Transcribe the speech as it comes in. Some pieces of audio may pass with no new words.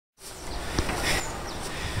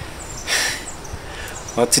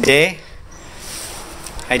Well, today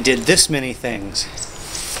I did this many things.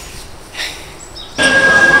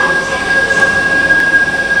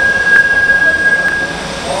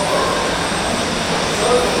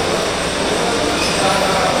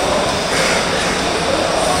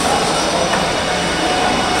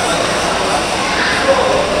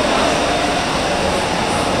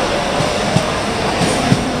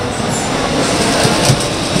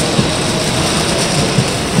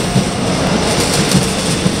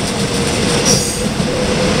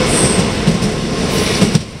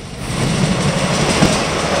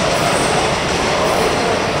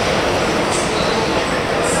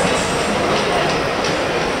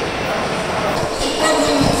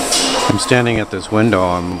 I'm standing at this window.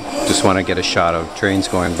 I just want to get a shot of trains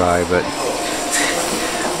going by, but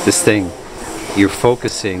this thing, you're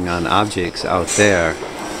focusing on objects out there,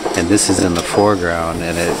 and this is in the foreground,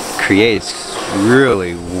 and it creates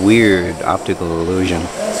really weird optical illusion.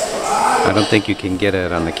 I don't think you can get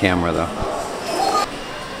it on the camera though.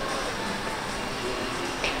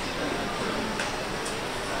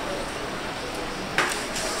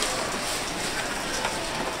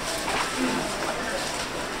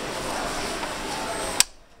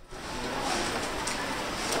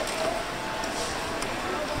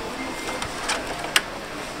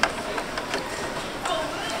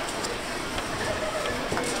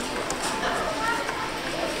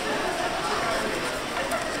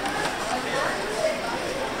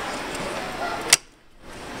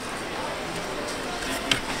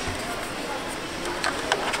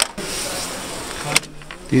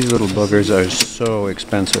 These little buggers are so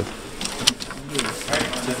expensive.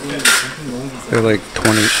 They're like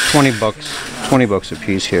 20 bucks a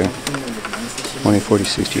piece here. 20, 40,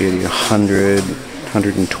 60, 80, 100,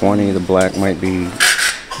 120. The black might be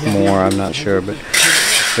more, I'm not sure, but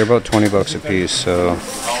they're about 20 bucks a piece, so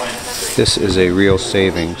this is a real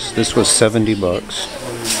savings. This was 70 bucks,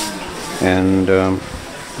 and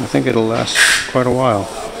I think it'll last quite a while.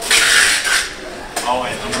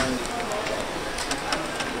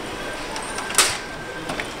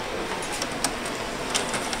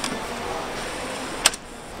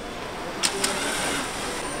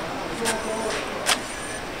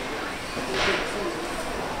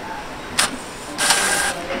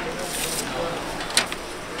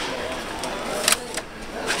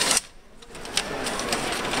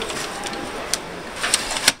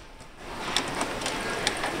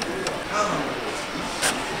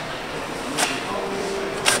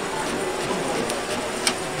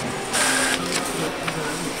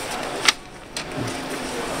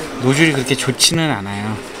 노즐이 그렇게 좋지는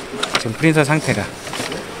않아요. 지금 프린터 상태가.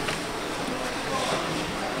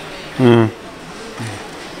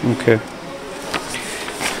 오케이.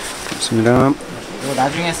 좋습니다. 이거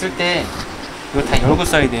나중에 쓸 때 이거 다 열고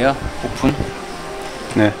써야 돼요. 오픈.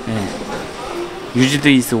 네. Used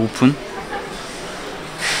is open.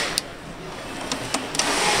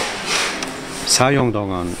 사용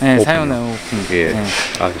동안. 네, 오픈. 사용 동안 오픈. 예, 네.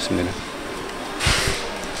 알겠습니다.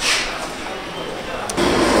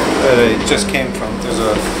 It just came from, there's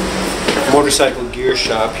a motorcycle gear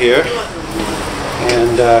shop here,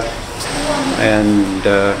 And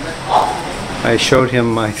I showed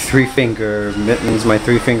him my 3-finger mittens, my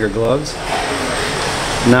 3-finger gloves.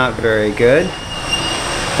 Not very good,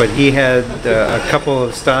 but he had a couple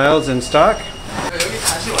of styles in stock.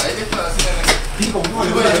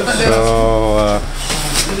 So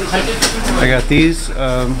I got these.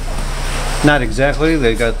 Not exactly.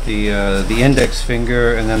 They got the index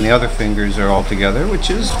finger, and then the other fingers are all together, which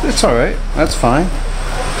is, it's all right. That's fine.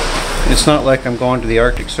 It's not like I'm going to the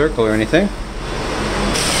Arctic Circle or anything.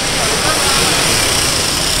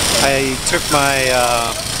 I took my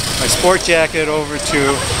my sport jacket over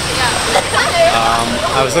to,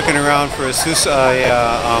 I was looking around for a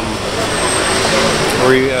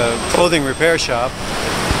clothing repair shop,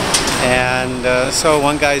 and so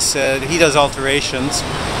one guy said he does alterations.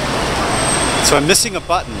 So I'm missing a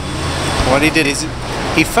button. What he did is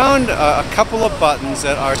he found a couple of buttons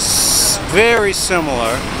that are very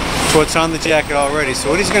similar to what's on the jacket already.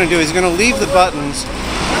 So what he's going to do is he's going to leave the buttons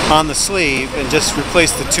on the sleeve and just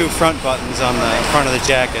replace the 2 front buttons on the front of the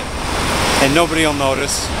jacket. And nobody will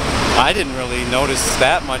notice. I didn't really notice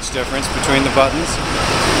that much difference between the buttons.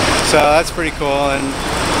 So that's pretty cool. And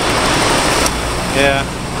yeah,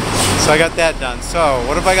 so I got that done. So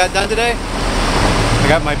what have I got done today? I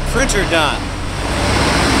got my printer done.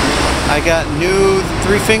 I got new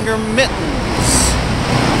 3-finger mittens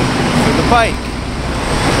for the bike.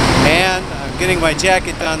 And I'm getting my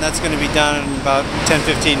jacket done. That's going to be done in about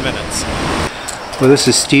 10-15 minutes. Well, this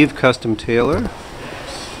is Steve Custom Tailor.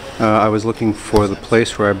 I was looking for the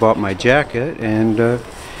place where I bought my jacket, and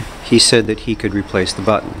he said that he could replace the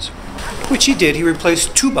buttons. Which he did. He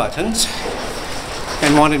replaced 2 buttons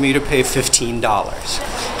and wanted me to pay $15.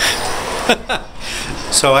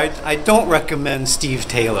 So I don't recommend Steve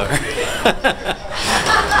Taylor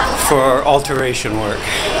for alteration work.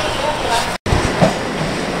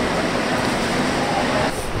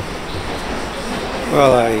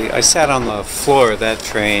 Well, I sat on the floor of that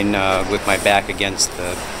train with my back against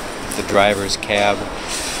the driver's cab,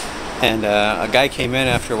 and a guy came in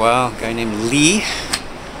after a while, a guy named Lee.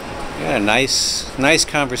 We had a nice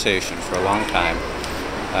conversation for a long time.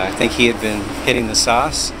 I think he had been hitting the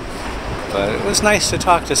sauce, but it was nice to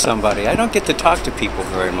talk to somebody. I don't get to talk to people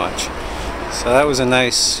very much, so that was a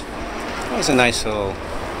nice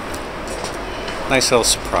little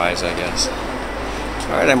surprise, I guess.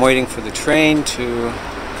 All right, I'm waiting for the train to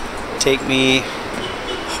take me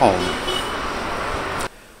home.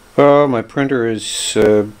 Oh, my printer is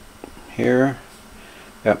here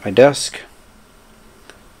at my desk.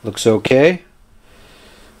 Looks okay.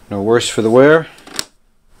 No worse for the wear.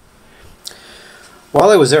 While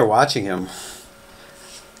I was there watching him,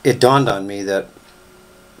 it dawned on me that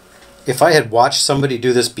if I had watched somebody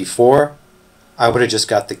do this before, I would have just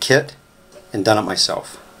got the kit and done it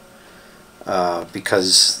myself.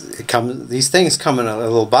 Because these things come in a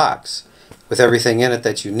little box with everything in it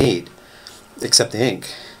that you need, except the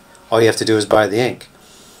ink. All you have to do is buy the ink.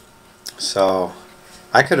 So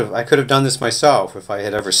I could have done this myself if I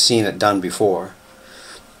had ever seen it done before.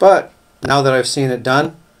 But now that I've seen it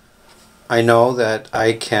done, I know that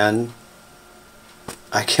I can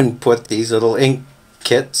put these little ink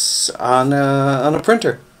kits on a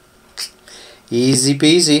printer. Easy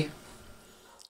peasy.